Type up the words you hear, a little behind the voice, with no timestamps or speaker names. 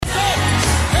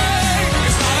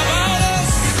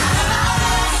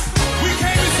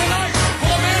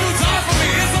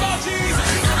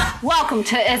Welcome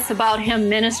to It's About Him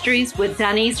Ministries with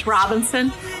Denise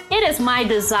Robinson. It is my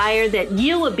desire that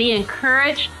you will be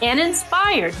encouraged and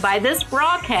inspired by this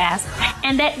broadcast,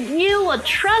 and that you will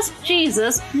trust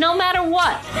Jesus no matter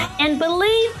what and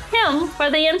believe Him for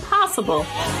the impossible.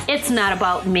 It's not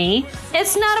about me.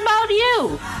 It's not about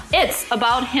you. It's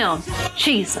about Him,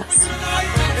 Jesus.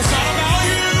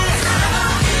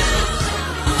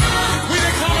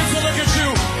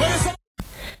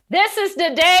 This is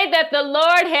the day that the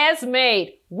Lord has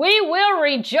made. We will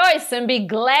rejoice and be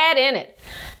glad in it.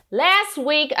 Last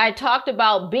week, I talked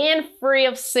about being free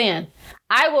of sin.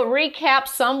 I will recap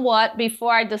somewhat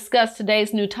before I discuss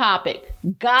today's new topic,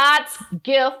 God's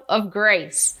gift of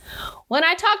grace. When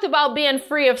I talked about being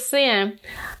free of sin,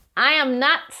 I am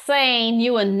not saying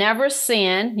you will never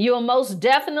sin. You will most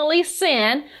definitely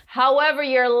sin. However,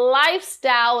 your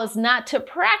lifestyle is not to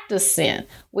practice sin.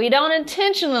 We don't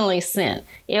intentionally sin.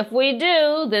 If we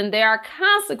do, then there are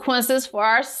consequences for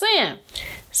our sin.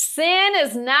 Sin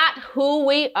is not who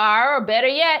we are, or better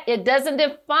yet, it doesn't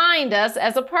define us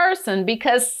as a person,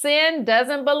 because sin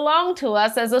doesn't belong to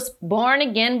us as a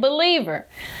born-again believer.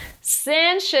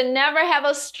 Sin should never have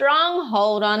a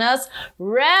stronghold on us.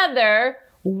 Rather,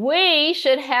 we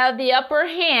should have the upper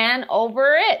hand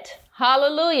over it.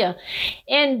 Hallelujah.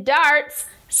 In darts,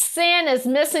 sin is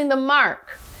missing the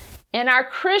mark. In our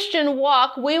Christian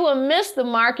walk, we will miss the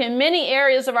mark in many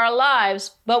areas of our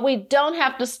lives, but we don't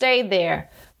have to stay there.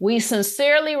 We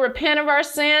sincerely repent of our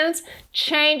sins,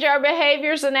 change our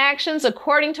behaviors and actions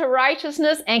according to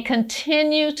righteousness, and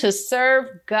continue to serve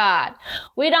God.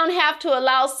 We don't have to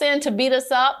allow sin to beat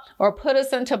us up or put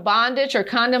us into bondage or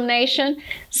condemnation.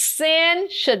 Sin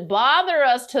should bother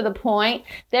us to the point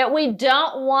that we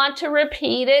don't want to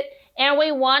repeat it, and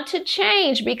we want to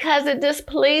change because it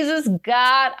displeases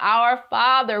God, our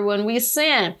Father, when we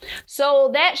sin.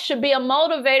 So that should be a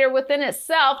motivator within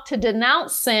itself to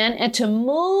denounce sin and to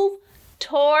move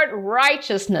toward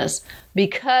righteousness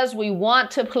because we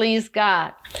want to please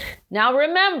God. Now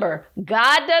remember,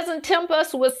 God doesn't tempt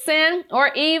us with sin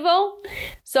or evil,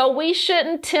 so we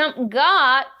shouldn't tempt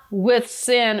God with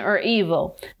sin or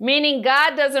evil, meaning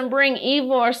God doesn't bring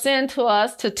evil or sin to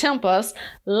us to tempt us.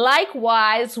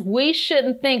 Likewise, we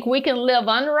shouldn't think we can live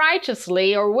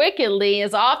unrighteously or wickedly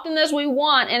as often as we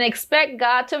want and expect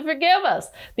God to forgive us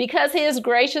because He is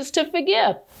gracious to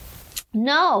forgive.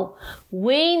 No,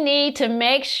 we need to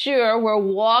make sure we're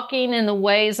walking in the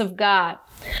ways of God.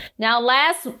 Now,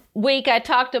 last week, I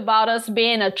talked about us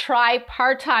being a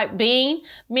tripartite being,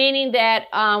 meaning that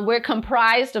we're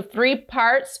comprised of three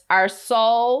parts, our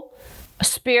soul,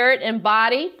 spirit, and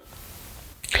body.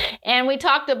 And we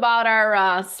talked about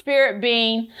our spirit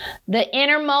being the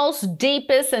innermost,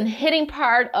 deepest, and hidden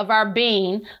part of our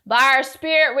being. By our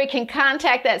spirit, we can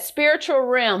contact that spiritual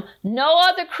realm. No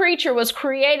other creature was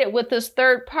created with this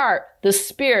third part, the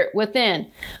spirit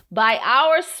within. By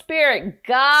our spirit,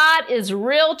 God is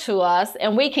real to us,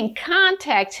 and we can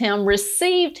contact Him,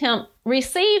 receive Him,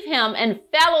 and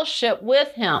fellowship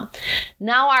with Him.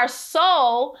 Now our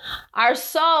soul,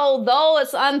 though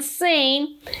it's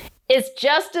unseen, it's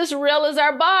just as real as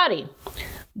our body.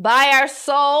 By our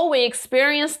soul, we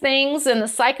experience things in the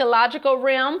psychological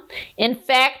realm. In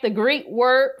fact, the Greek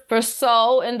word for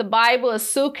soul in the Bible is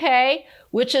psyche,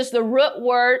 which is the root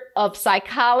word of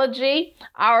psychology.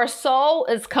 Our soul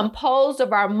is composed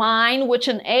of our mind, which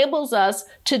enables us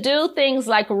to do things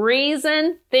like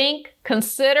reason, think,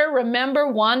 consider,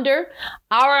 remember, wonder.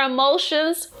 Our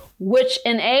emotions, which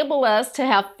enable us to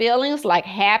have feelings like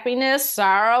happiness,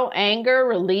 sorrow, anger,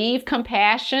 relief,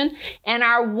 compassion, and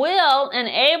our will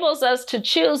enables us to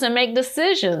choose and make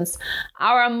decisions.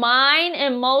 Our mind,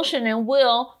 emotion, and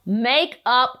will make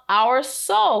up our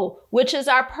soul, which is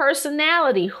our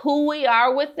personality, who we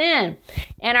are within.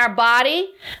 And our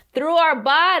body, through our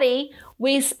body,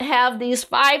 we have these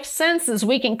five senses.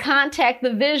 We can contact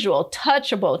the visual,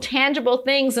 touchable, tangible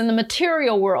things in the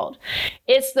material world.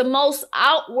 It's the most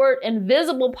outward and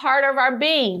visible part of our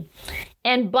being.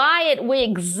 And by it, we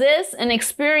exist and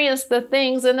experience the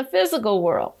things in the physical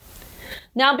world.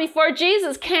 Now, before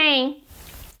Jesus came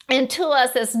into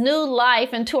us as new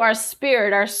life, into our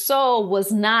spirit, our soul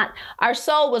was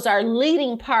our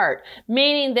leading part,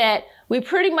 meaning that we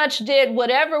pretty much did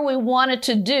whatever we wanted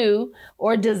to do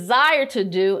or desired to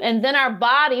do, and then our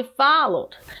body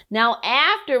followed. Now,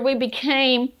 after we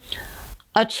became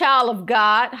a child of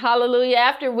God, hallelujah,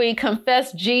 after we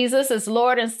confessed Jesus as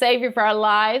Lord and Savior for our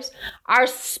lives, our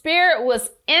spirit was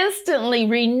instantly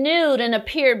renewed and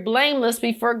appeared blameless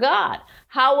before God.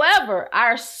 However,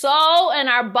 our soul and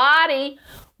our body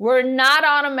were not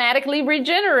automatically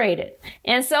regenerated.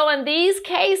 And so in these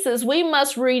cases, we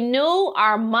must renew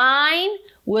our mind,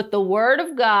 with the word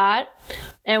of God.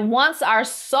 And once our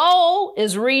soul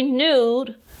is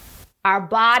renewed, our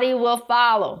body will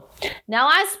follow. Now,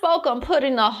 I spoke on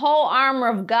putting the whole armor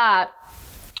of God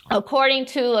according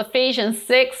to Ephesians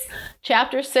 6,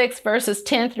 chapter 6, verses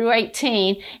 10 through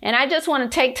 18. And I just want to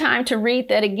take time to read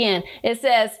that again. It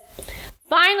says,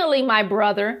 "Finally, my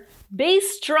brother, be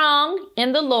strong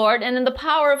in the Lord and in the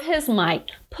power of his might.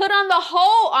 Put on the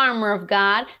whole armor of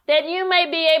God, that you may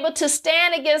be able to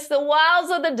stand against the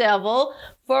wiles of the devil.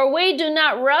 For we do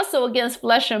not wrestle against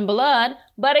flesh and blood,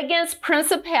 but against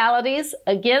principalities,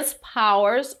 against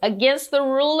powers, against the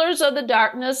rulers of the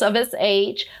darkness of this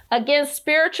age, against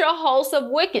spiritual hosts of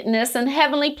wickedness in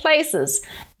heavenly places.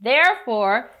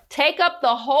 Therefore, take up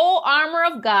the whole armor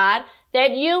of God,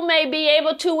 that you may be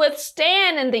able to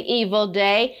withstand in the evil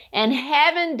day, and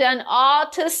having done all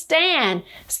to stand.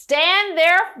 Stand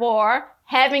therefore,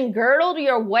 having girdled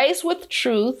your waist with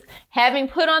truth, having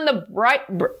put on the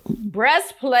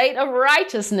breastplate of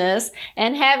righteousness,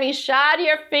 and having shod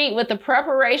your feet with the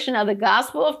preparation of the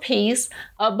gospel of peace.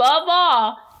 Above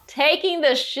all, taking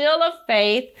the shield of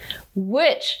faith,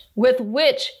 with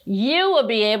which you will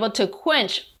be able to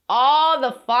quench all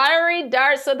the fiery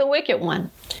darts of the wicked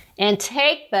one. And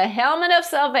take the helmet of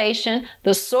salvation,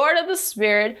 the sword of the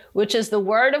Spirit, which is the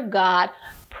word of God,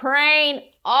 praying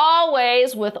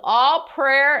always with all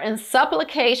prayer and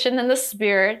supplication in the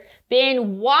Spirit,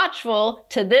 being watchful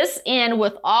to this end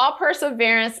with all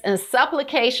perseverance and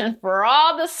supplication for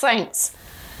all the saints."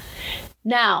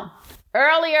 Now,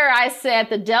 earlier I said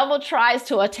the devil tries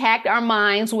to attack our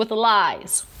minds with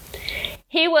lies.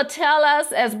 He will tell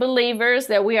us as believers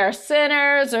that we are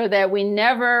sinners, or that we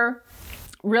never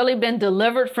really been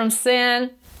delivered from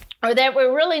sin, or that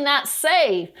we're really not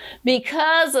saved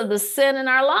because of the sin in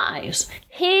our lives.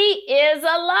 He is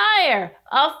a liar,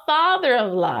 a father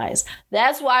of lies.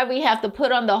 That's why we have to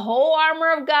put on the whole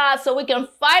armor of God, so we can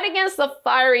fight against the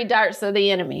fiery darts of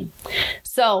the enemy.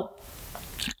 So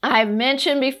I've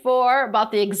mentioned before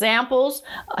about the examples: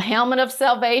 a helmet of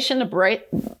salvation, the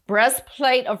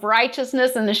breastplate of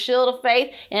righteousness, and the shield of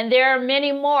faith. And there are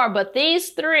many more, but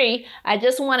these three I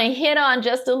just want to hit on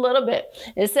just a little bit.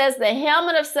 It says the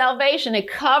helmet of salvation, it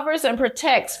covers and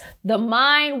protects the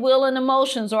mind, will, and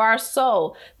emotions, or our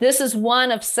soul. This is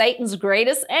one of Satan's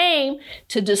greatest aim,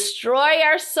 to destroy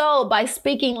our soul by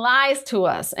speaking lies to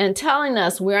us and telling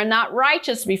us we are not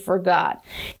righteous before God.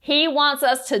 He wants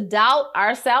us to doubt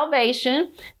our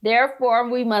salvation. Therefore,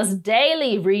 we must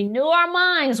daily renew our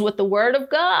minds with the word of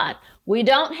God. We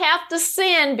don't have to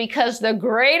sin, because the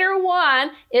greater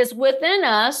one is within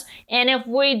us. And if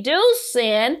we do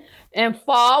sin and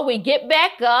fall, we get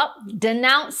back up,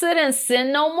 denounce it, and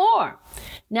sin no more.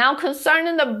 Now,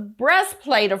 concerning the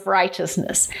breastplate of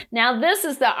righteousness. Now, this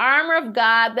is the armor of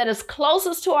God that is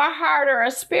closest to our heart or our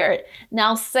spirit.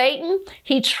 Now, Satan,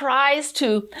 he tries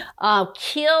to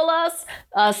kill us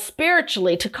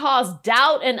spiritually, to cause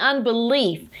doubt and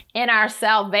unbelief in our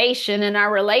salvation and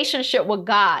our relationship with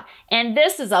God. And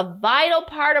this is a vital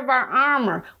part of our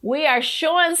armor. We are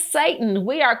showing Satan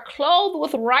we are clothed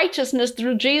with righteousness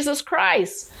through Jesus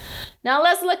Christ. Now,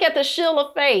 let's look at the shield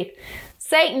of faith.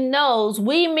 Satan knows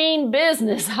we mean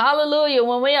business, hallelujah,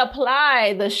 when we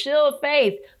apply the shield of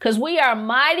faith, because we are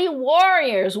mighty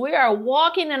warriors. We are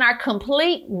walking in our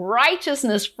complete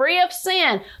righteousness, free of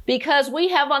sin, because we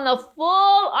have on the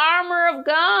full armor of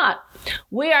God.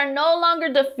 We are no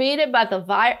longer defeated by the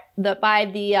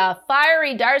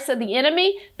fiery darts of the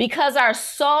enemy, because our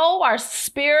soul, our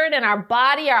spirit, and our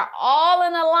body are all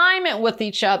in alignment with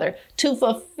each other to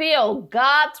fulfill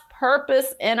God's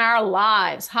purpose in our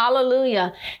lives.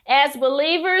 Hallelujah. As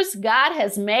believers, God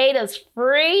has made us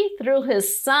free through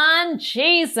his son,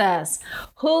 Jesus.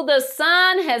 Who the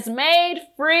Son has made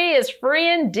free is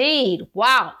free indeed.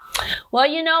 Wow. Well,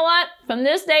 you know what? From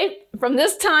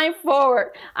this time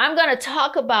forward, I'm going to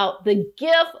talk about the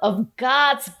gift of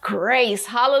God's grace.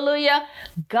 Hallelujah.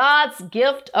 God's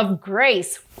gift of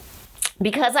grace.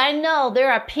 Because I know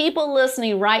there are people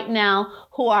listening right now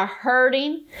who are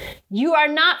hurting. You are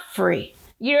not free.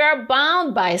 You are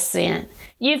bound by sin.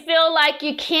 You feel like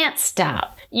you can't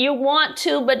stop. You want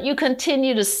to, but you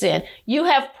continue to sin. You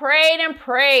have prayed and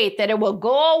prayed that it will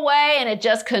go away, and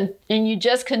you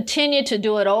just continue to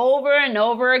do it over and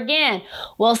over again.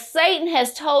 Well, Satan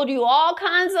has told you all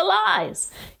kinds of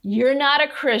lies. You're not a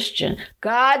Christian.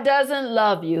 God doesn't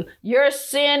love you. Your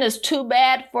sin is too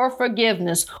bad for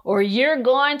forgiveness, or you're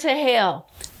going to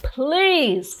hell.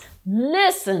 Please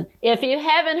listen. If you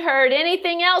haven't heard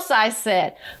anything else I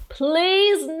said,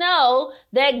 please know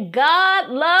that God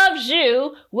loves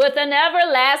you with an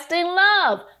everlasting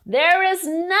love. There is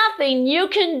nothing you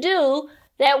can do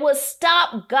that would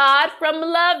stop God from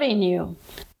loving you.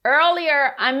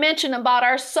 Earlier, I mentioned about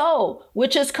our soul,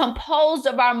 which is composed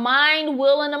of our mind,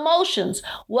 will, and emotions.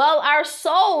 Well, our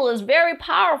soul is very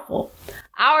powerful.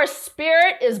 Our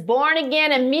spirit is born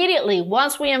again immediately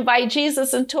once we invite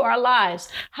Jesus into our lives.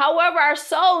 However, our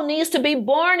soul needs to be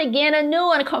born again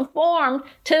anew and conformed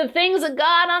to the things of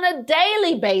God on a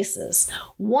daily basis.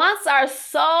 Once our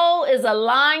soul is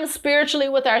aligned spiritually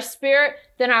with our spirit,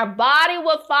 then our body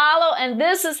will follow, and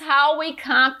this is how we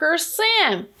conquer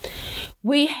sin.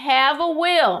 We have a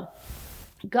will.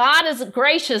 God is a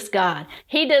gracious God.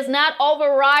 He does not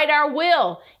override our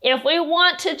will. If we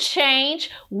want to change,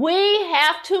 we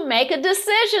have to make a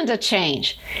decision to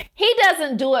change. He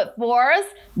doesn't do it for us.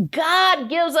 God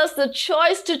gives us the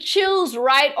choice to choose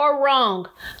right or wrong.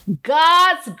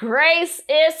 God's grace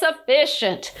is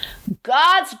sufficient.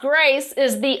 God's grace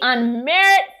is the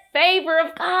unmerited favor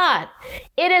of God.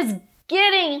 It is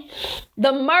getting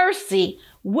the mercy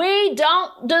we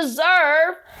don't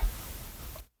deserve,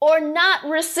 or not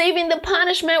receiving the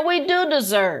punishment we do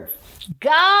deserve.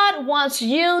 God wants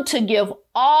you to give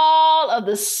all of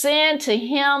the sin to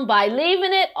Him by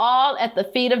leaving it all at the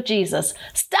feet of Jesus.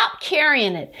 Stop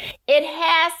carrying it. It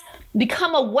has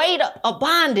become a weight of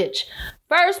bondage.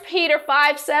 1 Peter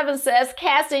 5:7 says,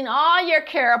 casting all your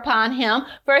care upon Him,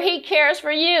 for He cares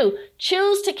for you.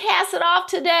 Choose to cast it off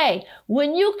today.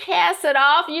 When you cast it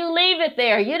off, you leave it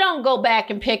there. You don't go back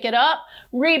and pick it up.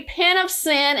 Repent of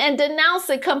sin and denounce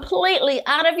it completely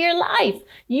out of your life.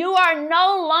 You are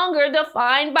no longer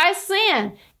defined by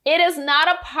sin. It is not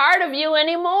a part of you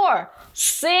anymore.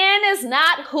 Sin is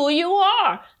not who you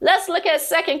are. Let's look at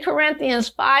 2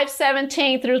 Corinthians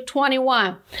 5:17 through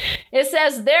 21. It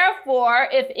says, therefore,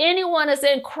 if anyone is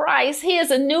in Christ, he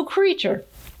is a new creation.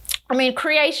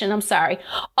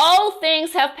 All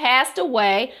things have passed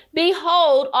away.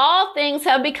 Behold, all things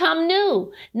have become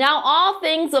new. Now all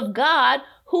things of God,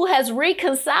 who has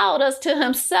reconciled us to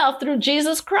Himself through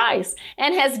Jesus Christ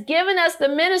and has given us the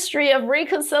ministry of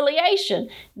reconciliation.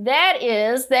 That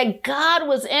is, that God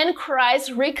was in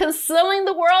Christ reconciling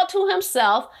the world to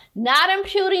Himself, not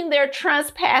imputing their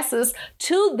trespasses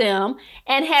to them,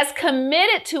 and has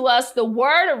committed to us the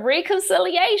word of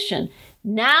reconciliation.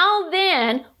 Now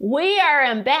then, we are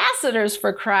ambassadors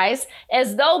for Christ,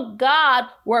 as though God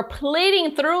were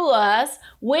pleading through us.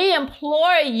 We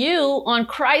implore you on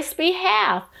Christ's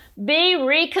behalf, be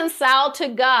reconciled to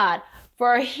God.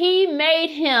 For He made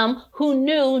Him who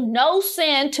knew no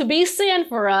sin to be sin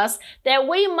for us, that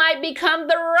we might become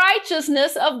the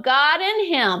righteousness of God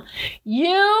in Him.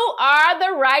 You are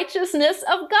the righteousness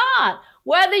of God,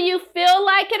 whether you feel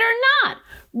like it or not.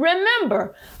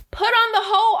 Remember, put on the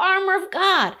whole armor of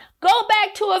God. Go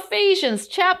back to Ephesians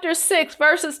chapter 6,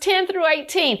 verses 10 through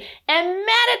 18, and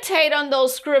meditate on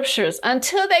those scriptures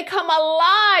until they come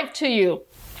alive to you.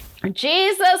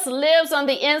 Jesus lives on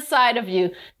the inside of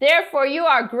you. Therefore, you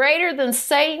are greater than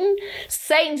Satan.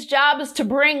 Satan's job is to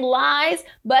bring lies,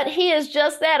 but he is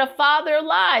just that, a father of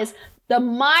lies. The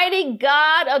mighty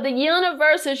God of the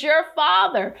universe is your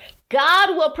Father.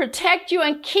 God will protect you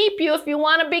and keep you if you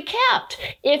want to be kept.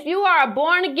 If you are a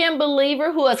born-again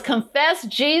believer who has confessed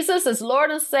Jesus as Lord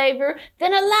and Savior,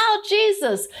 then allow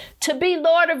Jesus to be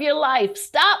Lord of your life.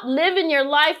 Stop living your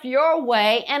life your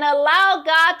way and allow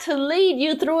God to lead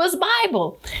you through His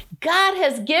Bible. God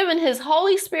has given His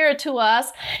Holy Spirit to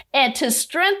us and to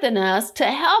strengthen us, to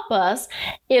help us.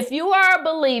 If you are a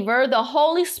believer, the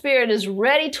Holy Spirit is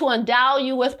ready to endow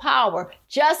you with power.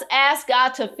 Just ask God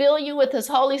to fill you with His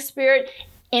Holy Spirit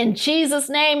in Jesus'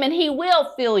 name, and He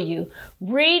will fill you.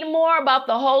 Read more about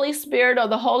the Holy Spirit or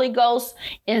the Holy Ghost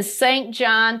in St.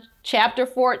 John chapter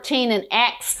 14 and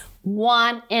Acts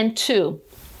 1 and 2.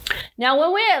 Now,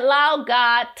 when we allow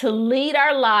God to lead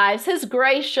our lives, His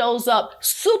grace shows up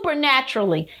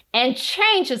supernaturally and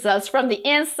changes us from the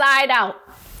inside out.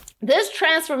 This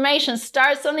transformation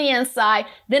starts on the inside,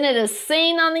 then it is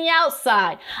seen on the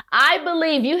outside. I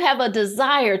believe you have a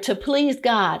desire to please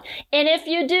God. And if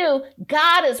you do,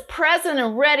 God is present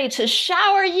and ready to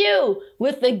shower you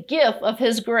with the gift of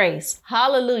His grace.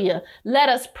 Hallelujah. Let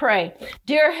us pray.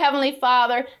 Dear Heavenly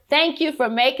Father, thank you for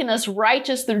making us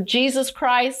righteous through Jesus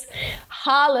Christ.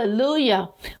 Hallelujah.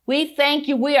 We thank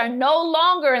you. We are no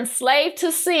longer enslaved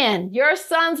to sin. Your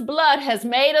Son's blood has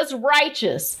made us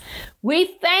righteous. We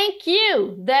thank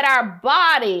you that our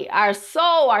body, our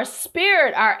soul, our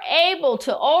spirit are able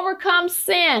to overcome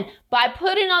sin by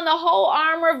putting on the whole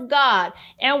armor of God.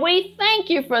 And we thank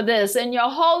you for this in your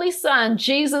Holy Son,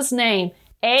 Jesus' name.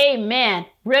 Amen.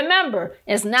 Remember,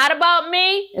 it's not about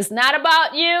me. It's not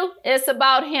about you. It's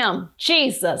about Him,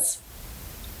 Jesus.